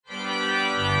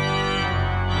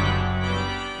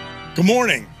Good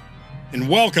morning, and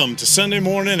welcome to Sunday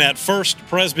morning at First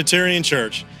Presbyterian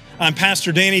Church. I'm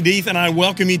Pastor Danny Deeth, and I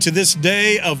welcome you to this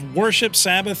day of worship,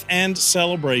 Sabbath, and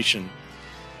celebration.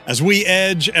 As we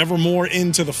edge ever more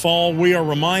into the fall, we are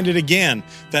reminded again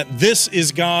that this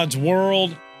is God's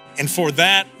world, and for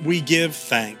that we give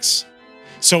thanks.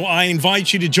 So I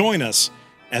invite you to join us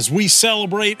as we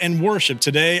celebrate and worship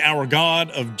today our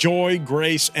God of joy,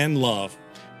 grace, and love.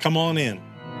 Come on in.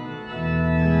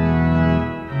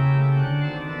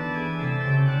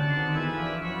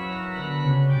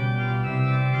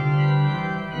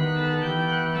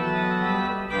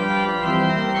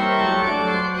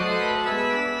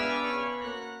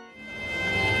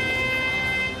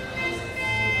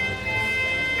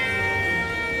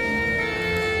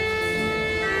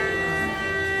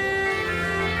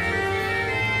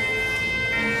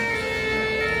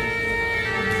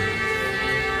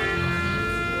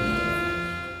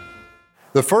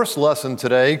 The first lesson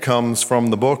today comes from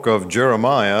the book of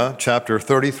Jeremiah, chapter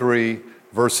 33,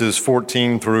 verses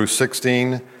 14 through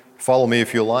 16. Follow me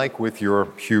if you like with your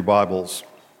Pew Bibles.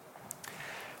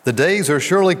 The days are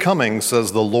surely coming,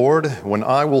 says the Lord, when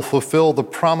I will fulfill the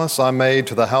promise I made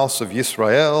to the house of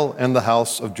Israel and the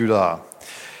house of Judah.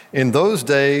 In those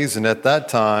days and at that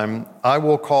time, I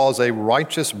will cause a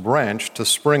righteous branch to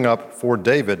spring up for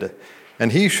David,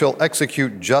 and he shall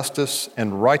execute justice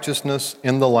and righteousness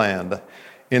in the land.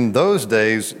 In those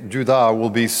days, Judah will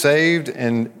be saved,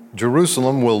 and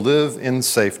Jerusalem will live in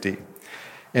safety.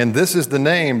 And this is the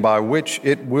name by which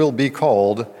it will be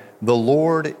called: the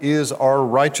Lord is our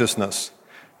righteousness.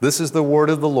 This is the word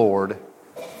of the Lord.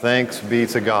 Thanks be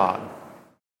to God.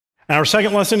 Our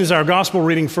second lesson is our gospel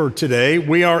reading for today.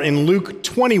 We are in Luke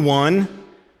 21,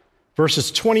 verses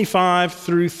 25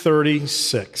 through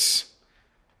 36.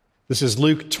 This is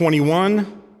Luke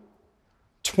 21,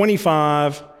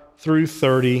 25 through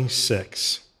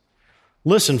 36.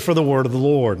 Listen for the word of the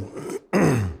Lord.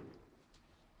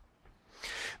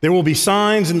 There will be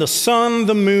signs in the sun,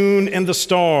 the moon, and the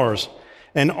stars,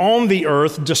 and on the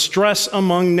earth distress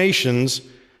among nations,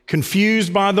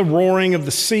 confused by the roaring of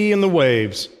the sea and the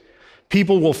waves.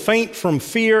 People will faint from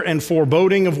fear and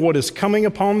foreboding of what is coming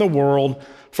upon the world,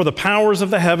 for the powers of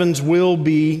the heavens will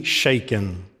be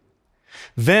shaken.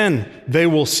 Then they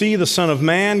will see the Son of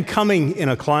Man coming in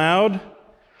a cloud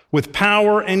with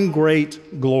power and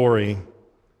great glory.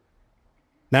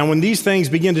 Now, when these things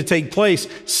begin to take place,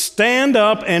 stand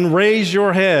up and raise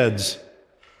your heads,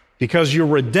 because your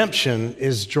redemption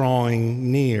is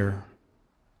drawing near.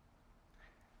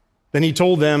 Then he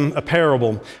told them a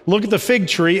parable. Look at the fig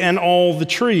tree and all the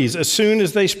trees. As soon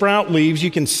as they sprout leaves,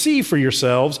 you can see for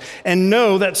yourselves and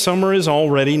know that summer is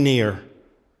already near.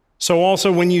 So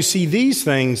also when you see these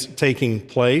things taking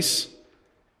place,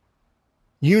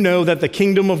 you know that the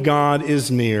kingdom of God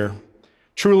is near.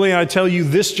 Truly, I tell you,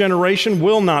 this generation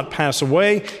will not pass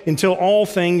away until all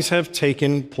things have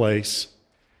taken place.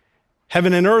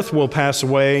 Heaven and earth will pass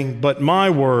away, but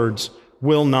my words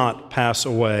will not pass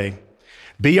away.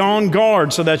 Be on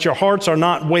guard so that your hearts are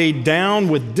not weighed down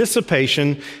with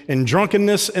dissipation and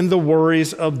drunkenness and the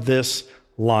worries of this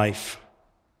life.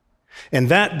 And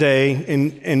that day,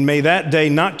 and may that day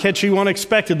not catch you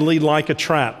unexpectedly like a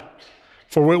trap.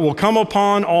 For it will come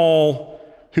upon all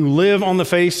who live on the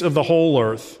face of the whole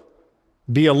earth.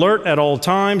 Be alert at all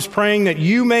times, praying that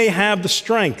you may have the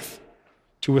strength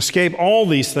to escape all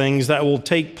these things that will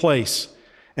take place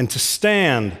and to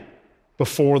stand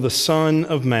before the Son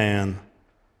of Man.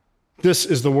 This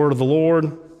is the word of the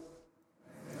Lord.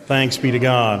 Thanks be to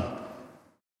God.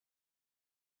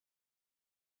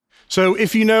 So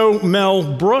if you know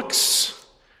Mel Brooks,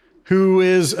 who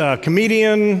is a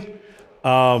comedian,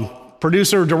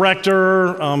 producer,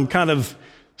 director, kind of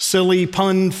silly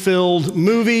pun-filled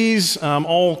movies,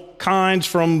 all kinds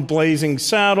from Blazing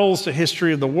Saddles to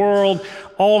History of the World,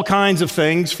 all kinds of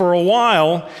things. For a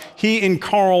while, he and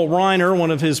Carl Reiner, one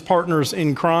of his partners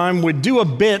in crime, would do a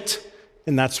bit,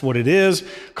 and that's what it is,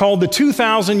 called The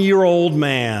 2,000-Year-Old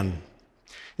Man.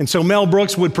 And so Mel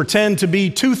Brooks would pretend to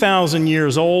be 2,000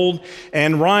 years old,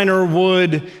 and Reiner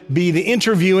would be the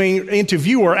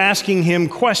interviewer asking him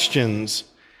questions.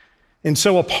 And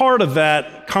so a part of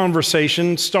that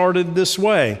conversation started this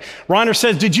way. Reiner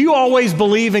says, "Did you always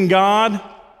believe in God?"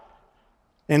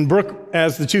 And Brooke,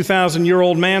 as the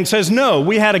 2,000-year-old man, says, "No,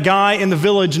 we had a guy in the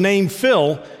village named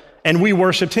Phil, and we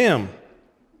worshiped him."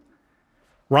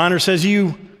 Reiner says,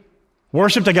 "You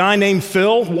worshiped a guy named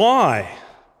Phil? Why?"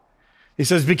 He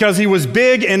says, "Because he was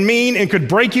big and mean and could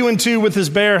break you in two with his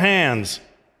bare hands."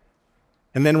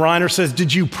 And then Reiner says,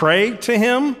 "Did you pray to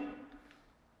him?"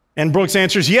 And Brooks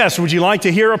answers, "Yes, would you like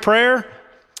to hear a prayer?"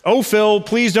 Oh, Phil,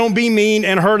 please don't be mean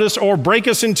and hurt us or break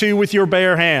us in two with your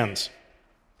bare hands.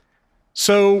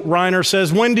 So Reiner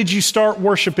says, when did you start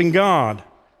worshiping God?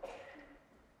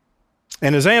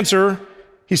 And his answer,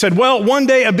 he said, well, one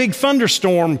day a big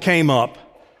thunderstorm came up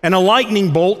and a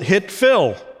lightning bolt hit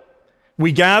Phil.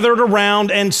 We gathered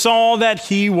around and saw that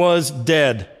he was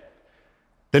dead.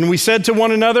 Then we said to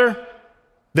one another,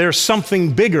 there's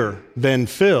something bigger than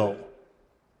Phil.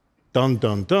 Dun,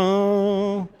 dun,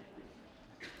 dun.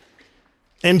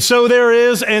 And so there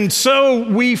is, and so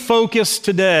we focus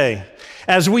today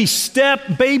as we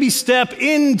baby step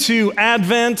into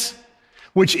Advent,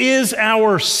 which is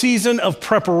our season of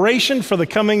preparation for the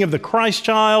coming of the Christ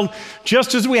child,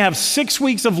 just as we have 6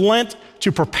 weeks of Lent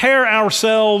to prepare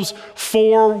ourselves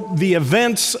for the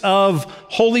events of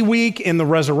Holy Week and the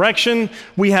resurrection.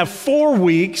 We have 4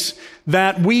 weeks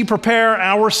that we prepare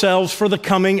ourselves for the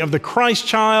coming of the Christ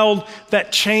child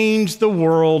that changed the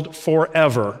world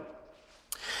forever.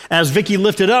 As Vicki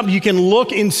lifted up, you can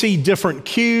look and see different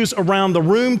cues around the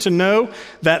room to know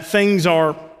that things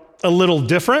are a little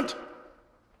different.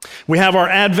 We have our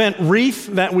Advent wreath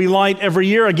that we light every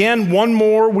year. Again, one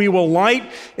more we will light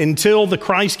until the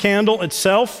Christ candle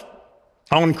itself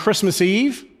on Christmas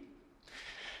Eve.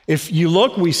 If you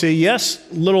look, we see, yes,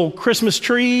 little Christmas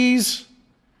trees.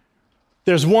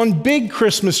 There's one big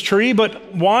Christmas tree,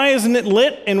 but why isn't it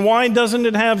lit and why doesn't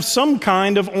it have some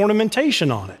kind of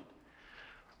ornamentation on it?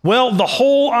 Well, the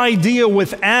whole idea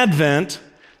with Advent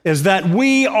is that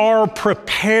we are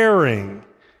preparing.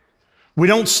 We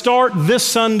don't start this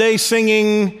Sunday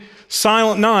singing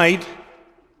Silent Night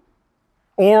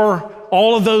or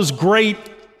all of those great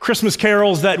Christmas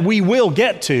carols that we will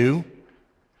get to,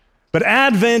 but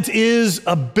Advent is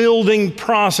a building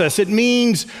process. It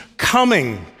means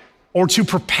coming or to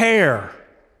prepare.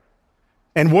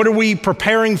 And what are we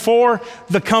preparing for?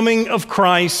 The coming of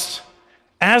Christ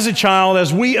as a child,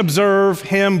 as we observe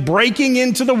him breaking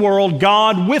into the world,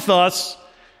 God with us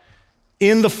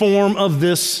in the form of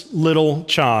this little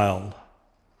child.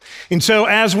 And so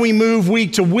as we move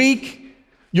week to week,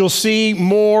 you'll see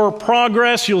more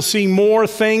progress, you'll see more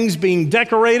things being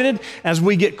decorated as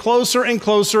we get closer and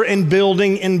closer and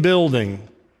building and building.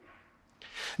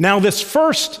 Now this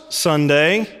first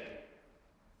Sunday,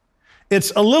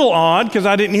 it's a little odd because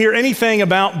I didn't hear anything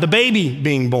about the baby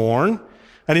being born.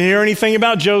 I didn't hear anything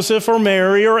about Joseph or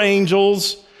Mary or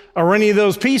angels or any of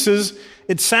those pieces.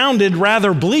 It sounded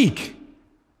rather bleak,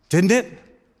 didn't it?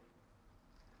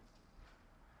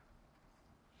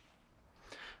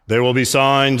 There will be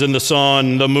signs in the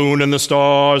sun, the moon, and the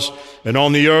stars, and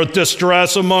on the earth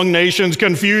distress among nations,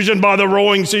 confusion by the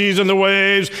rolling seas and the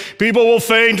waves. People will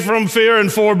faint from fear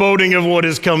and foreboding of what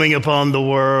is coming upon the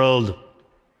world.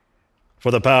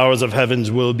 For the powers of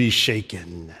heavens will be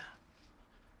shaken.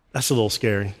 That's a little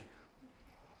scary.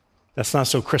 That's not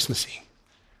so Christmassy.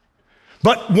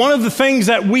 But one of the things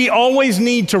that we always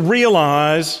need to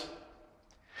realize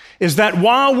is that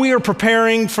while we are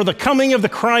preparing for the coming of the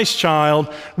Christ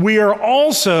child, we are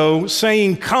also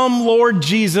saying, "Come, Lord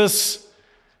Jesus,"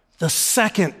 the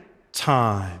second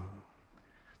time,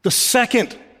 the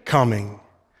second coming.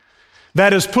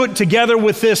 That is put together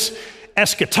with this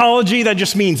eschatology, that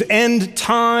just means end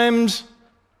times.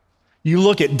 You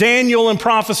look at Daniel and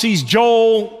prophecies,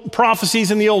 Joel, prophecies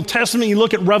in the Old Testament. You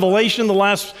look at Revelation, the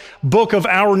last book of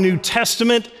our New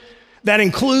Testament, that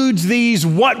includes these,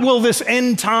 what will this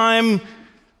end time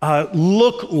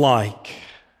look like?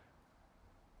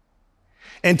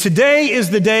 And today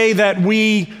is the day that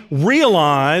we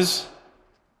realize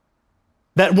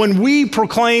that when we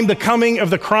proclaim the coming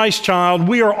of the Christ child,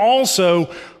 we are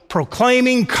also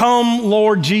proclaiming, "Come,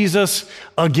 Lord Jesus,"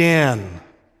 again.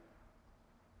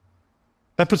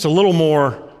 That puts a little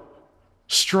more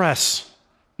stress,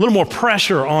 a little more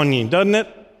pressure on you, doesn't it?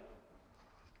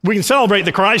 We can celebrate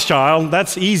the Christ child,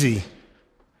 that's easy.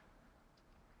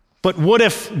 But what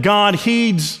if God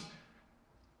heeds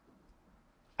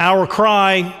our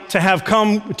cry to have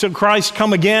Christ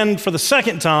come again for the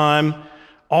second time?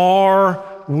 Are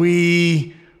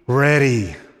we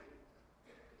ready?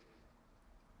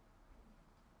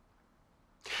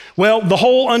 Well, the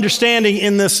whole understanding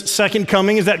in this second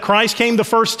coming is that Christ came the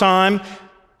first time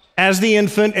as the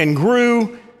infant and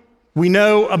grew. We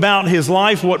know about his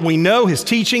life, what we know, his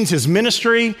teachings, his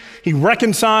ministry. He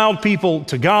reconciled people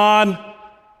to God.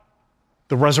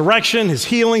 The resurrection, his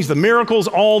healings, the miracles,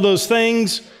 all those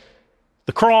things.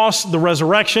 The cross, the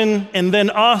resurrection, and then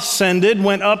ascended,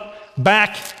 went up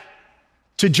back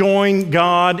to join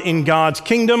God in God's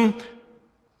kingdom,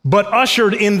 but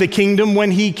ushered in the kingdom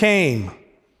when he came.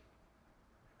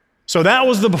 So that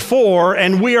was the before,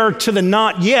 and we are to the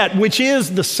not yet, which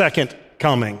is the second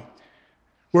coming.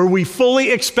 where we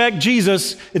fully expect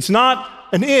Jesus. It's not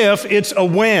an if, it's a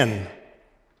when.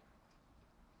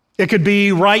 It could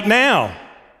be right now.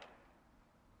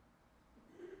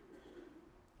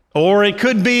 Or it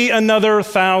could be another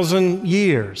 1,000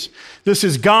 years. This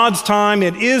is God's time,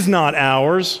 it is not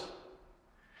ours.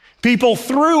 People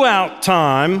throughout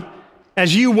time,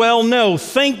 as you well know,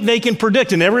 think they can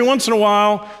predict. And every once in a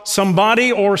while,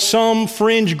 somebody or some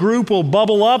fringe group will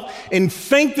bubble up and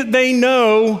think that they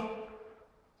know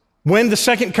when the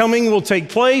second coming will take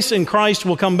place and Christ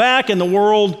will come back and the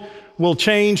world will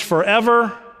change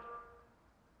forever.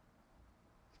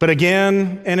 But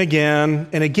again and again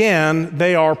and again,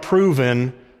 they are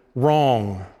proven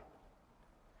wrong.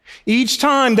 Each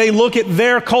time they look at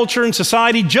their culture and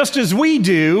society just as we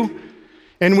do,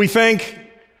 and we think,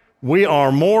 we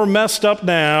are more messed up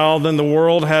now than the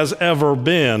world has ever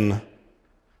been.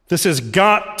 This has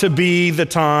got to be the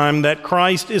time that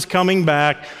Christ is coming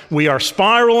back. We are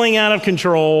spiraling out of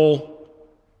control.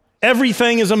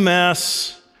 Everything is a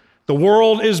mess. The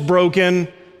world is broken.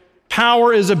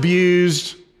 Power is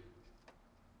abused.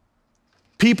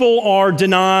 People are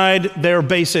denied their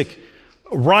basic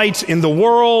rights in the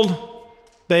world.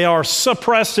 They are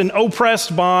suppressed and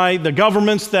oppressed by the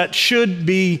governments that should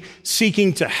be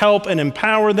seeking to help and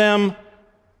empower them.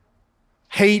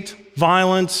 Hate,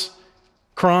 violence,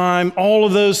 crime, all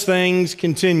of those things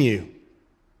continue.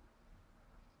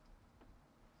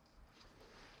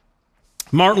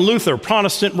 Martin Luther,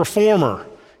 Protestant reformer,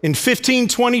 in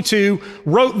 1522,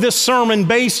 wrote this sermon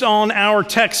based on our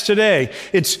text today.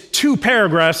 It's 2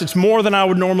 paragraphs. It's more than I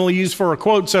would normally use for a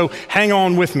quote, so hang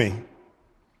on with me.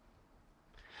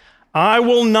 I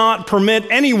will not permit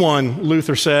anyone,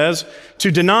 Luther says,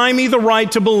 to deny me the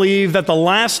right to believe that the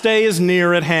last day is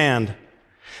near at hand.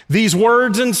 These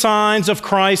words and signs of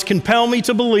Christ compel me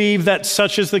to believe that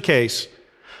such is the case.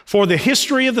 For the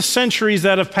history of the centuries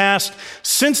that have passed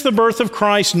since the birth of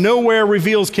Christ nowhere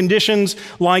reveals conditions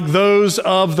like those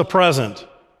of the present.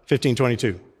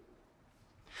 1522.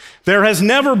 There has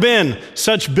never been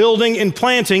such building and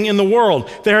planting in the world.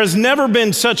 There has never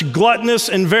been such gluttonous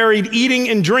and varied eating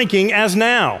and drinking as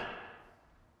now.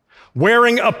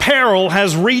 Wearing apparel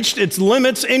has reached its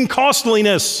limits in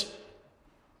costliness.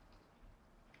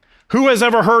 Who has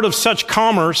ever heard of such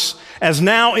commerce as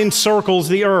now encircles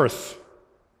the earth?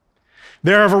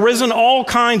 There have arisen all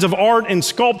kinds of art and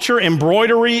sculpture,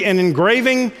 embroidery and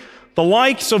engraving, the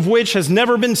likes of which has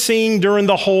never been seen during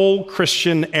the whole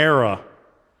Christian era.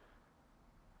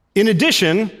 In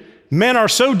addition, men are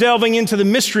so delving into the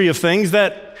mystery of things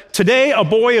that today a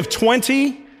boy of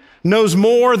 20 knows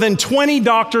more than 20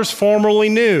 doctors formerly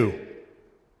knew.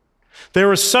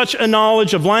 There is such a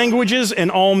knowledge of languages and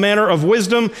all manner of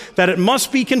wisdom that it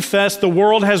must be confessed the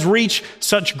world has reached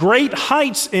such great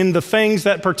heights in the things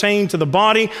that pertain to the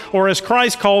body, or as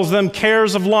Christ calls them,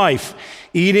 cares of life: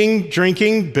 eating,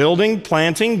 drinking, building,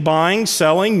 planting, buying,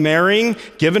 selling, marrying,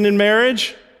 given in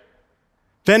marriage.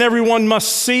 Then everyone must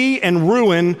see and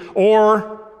ruin,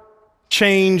 or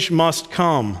change must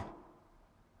come.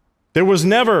 There was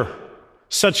never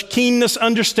such keenness,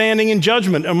 understanding, and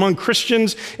judgment among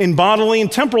Christians in bodily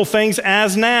and temporal things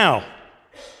as now.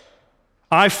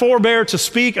 I forbear to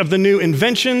speak of the new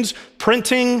inventions,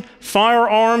 printing,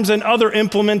 firearms, and other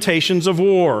implementations of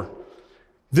war.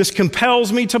 This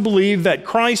compels me to believe that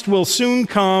Christ will soon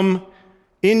come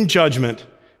in judgment.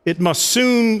 It must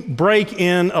soon break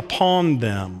in upon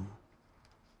them.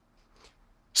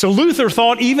 So Luther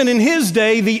thought even in his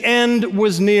day the end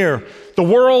was near. The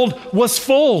world was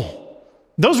full.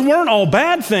 Those weren't all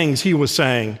bad things, he was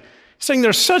saying. He's saying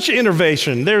there's such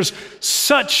innovation, there's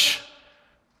such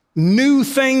new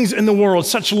things in the world,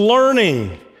 such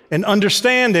learning and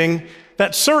understanding,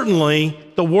 that certainly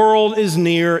the world is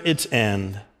near its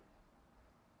end.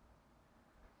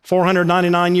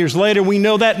 499 years later, we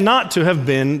know that not to have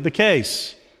been the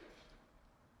case.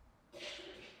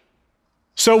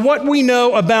 So what we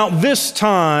know about this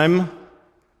time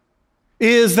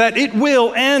is that it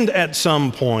will end at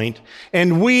some point,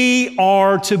 and we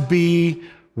are to be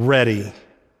ready.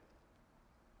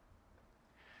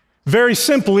 Very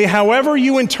simply, however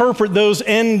you interpret those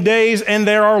end days, and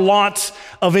there are lots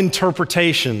of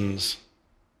interpretations.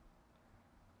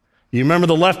 You remember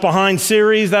the Left Behind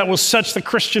series? That was such the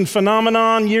Christian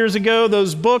phenomenon years ago,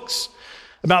 those books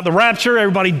about the rapture,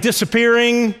 everybody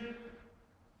disappearing,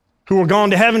 who were gone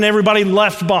to heaven, everybody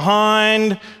left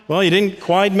behind. Well, you didn't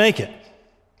quite make it.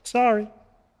 Sorry.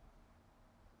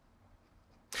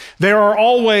 There are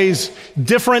always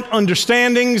different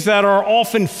understandings that are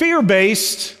often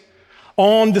fear-based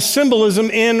on the symbolism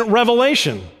in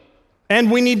Revelation.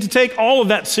 And we need to take all of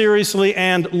that seriously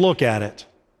and look at it.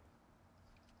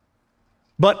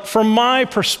 But from my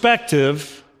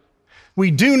perspective, we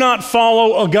do not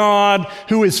follow a God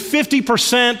who is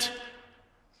 50%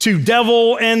 to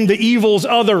devil and the evil's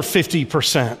other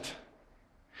 50%.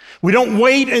 We don't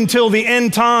wait until the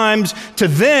end times to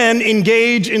then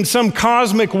engage in some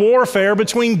cosmic warfare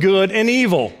between good and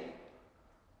evil.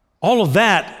 All of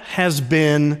that has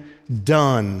been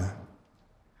done.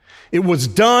 It was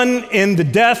done in the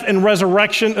death and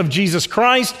resurrection of Jesus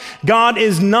Christ. God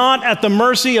is not at the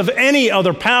mercy of any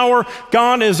other power.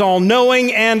 God is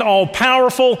all-knowing and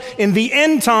all-powerful, and the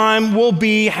end time will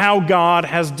be how God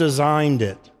has designed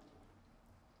it.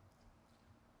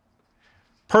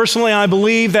 Personally, I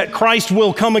believe that Christ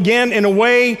will come again in a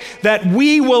way that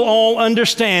we will all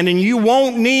understand, and you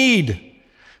won't need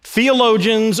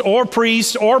theologians or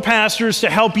priests or pastors to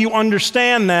help you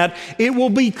understand that. It will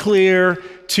be clear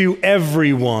to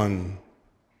everyone.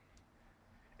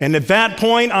 And at that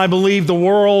point, I believe the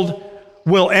world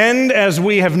will end as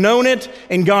we have known it,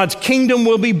 and God's kingdom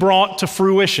will be brought to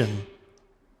fruition.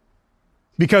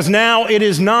 Because now it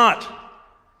is not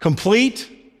complete.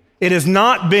 It has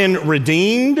not been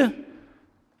redeemed,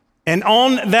 and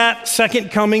on that second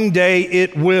coming day,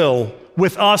 it will,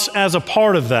 with us as a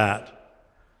part of that.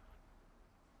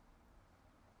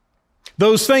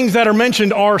 Those things that are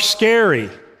mentioned are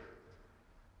scary,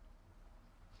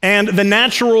 and the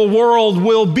natural world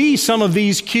will be some of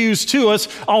these cues to us,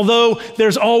 although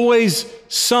there's always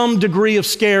some degree of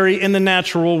scary in the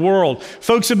natural world.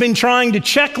 Folks have been trying to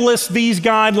checklist these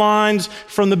guidelines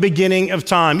from the beginning of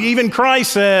time. Even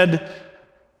Christ said,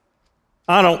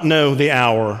 I don't know the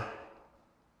hour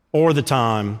or the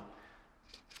time.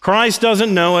 If Christ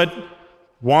doesn't know it,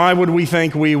 why would we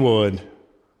think we would?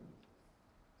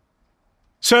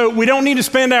 So we don't need to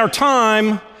spend our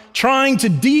time trying to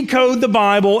decode the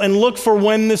Bible and look for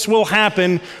when this will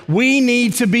happen. We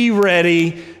need to be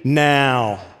ready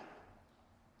now.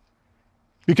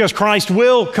 Because Christ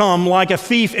will come like a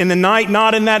thief in the night,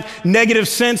 not in that negative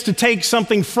sense to take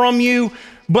something from you,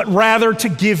 but rather to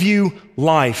give you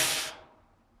life.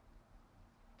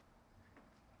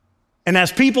 And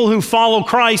as people who follow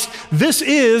Christ, this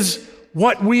is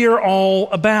what we are all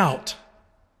about.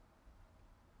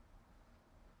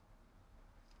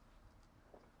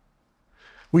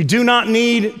 We do not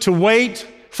need to wait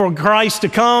for Christ to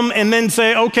come and then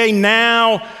say, okay,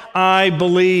 now I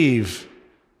believe.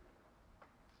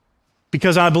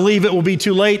 Because I believe it will be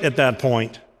too late at that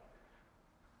point.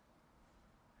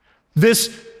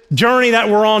 This journey that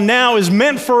we're on now is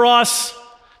meant for us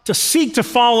to seek to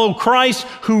follow Christ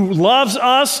who loves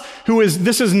us,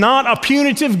 this is not a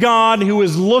punitive God who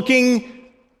is looking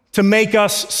to make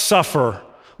us suffer,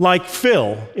 like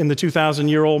Phil in the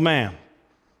 2,000-year-old man.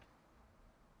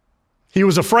 He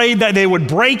was afraid that they would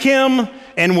break him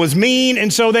and was mean,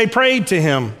 and so they prayed to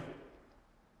him.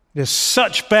 It is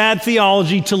such bad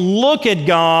theology to look at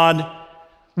God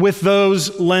with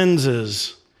those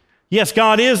lenses. Yes,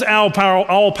 God is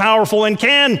all-powerful and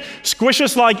can squish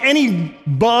us like any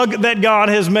bug that God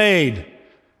has made.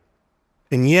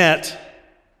 And yet,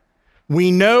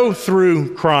 we know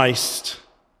through Christ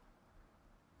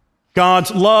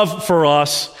God's love for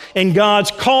us and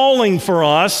God's calling for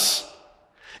us.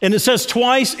 And it says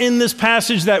twice in this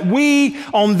passage that we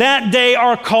on that day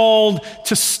are called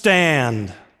to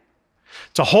stand,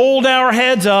 to hold our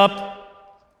heads up,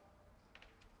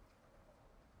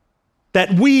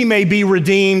 that we may be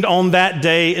redeemed on that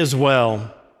day as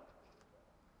well.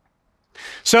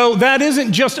 So that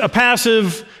isn't just a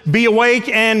passive be awake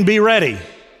and be ready.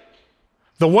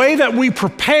 The way that we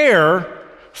prepare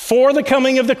for the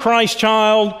coming of the Christ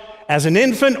child as an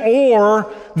infant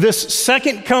or this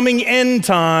second coming end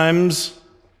times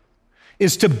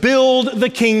is to build the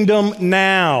kingdom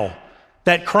now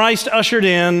that Christ ushered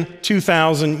in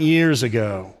 2,000 years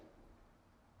ago.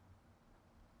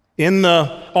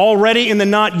 Already in the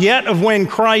not yet of when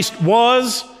Christ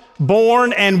was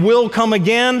born and will come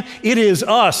again, it is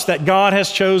us that God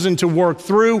has chosen to work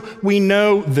through. We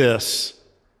know this.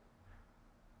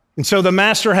 And so the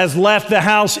master has left the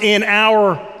house in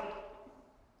our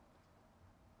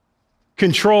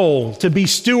control to be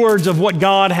stewards of what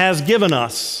God has given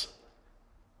us.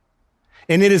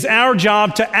 And it is our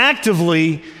job to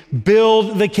actively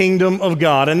build the kingdom of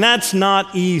God. And that's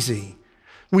not easy.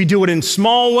 We do it in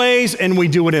small ways and we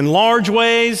do it in large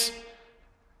ways.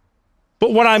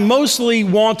 But what I mostly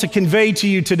want to convey to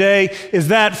you today is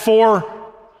that for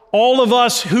all of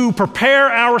us who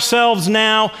prepare ourselves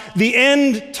now, the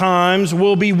end times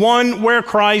will be one where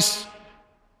Christ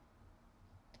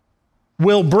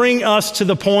will bring us to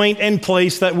the point and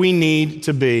place that we need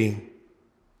to be.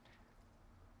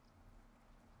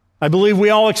 I believe we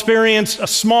all experience a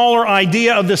smaller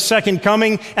idea of the second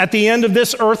coming at the end of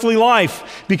this earthly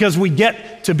life because we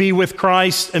get to be with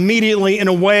Christ immediately in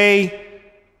a way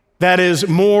that is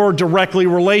more directly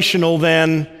relational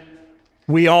than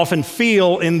we often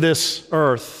feel in this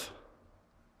earth.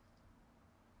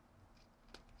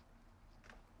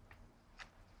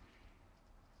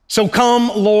 So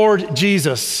come, Lord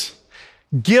Jesus.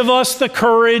 Give us the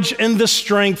courage and the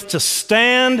strength to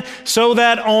stand so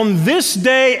that on this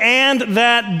day and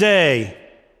that day,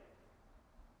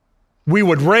 we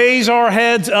would raise our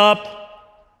heads up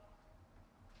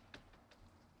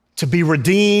to be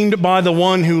redeemed by the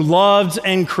one who loved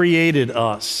and created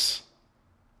us.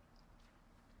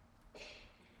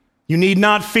 You need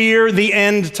not fear the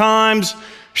end times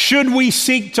should we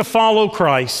seek to follow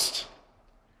Christ.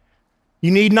 You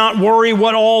need not worry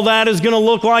what all that is going to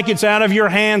look like. It's out of your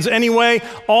hands anyway.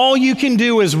 All you can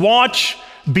do is watch,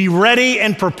 be ready,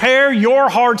 and prepare your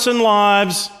hearts and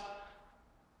lives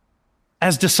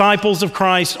as disciples of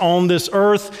Christ on this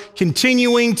earth,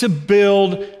 continuing to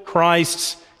build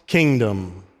Christ's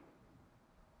kingdom.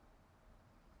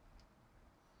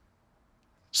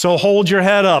 So hold your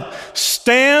head up.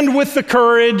 Stand with the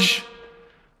courage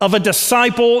of a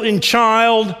disciple and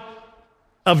child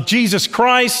of Jesus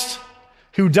Christ,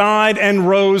 who died and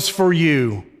rose for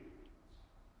you.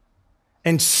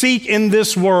 And seek in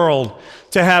this world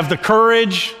to have the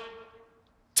courage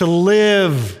to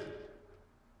live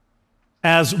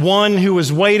as one who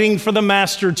is waiting for the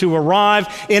Master to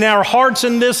arrive in our hearts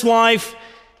in this life,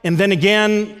 and then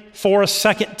again for a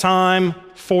second time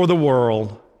for the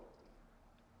world.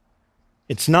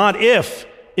 It's not if,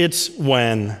 it's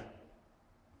when.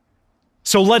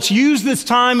 So let's use this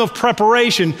time of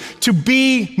preparation to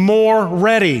be more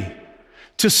ready,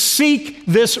 to seek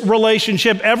this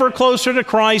relationship ever closer to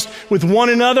Christ with one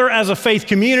another as a faith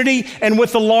community and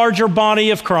with the larger body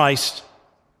of Christ,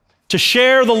 to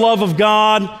share the love of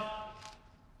God,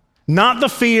 not the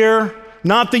fear,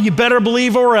 not the you better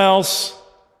believe or else,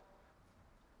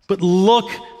 but look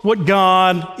what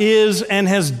God is and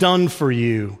has done for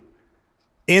you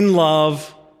in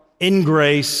love, in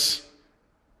grace,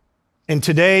 and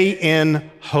today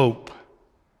in hope.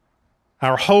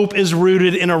 Our hope is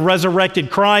rooted in a resurrected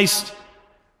Christ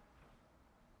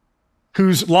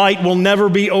whose light will never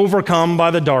be overcome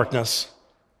by the darkness.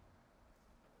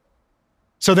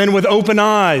 So then, with open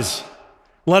eyes,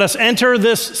 let us enter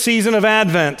this season of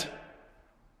Advent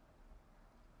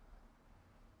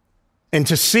and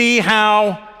to see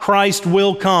how Christ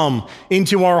will come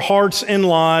into our hearts and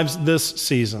lives this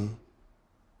season.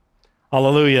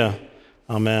 Hallelujah.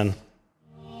 Amen.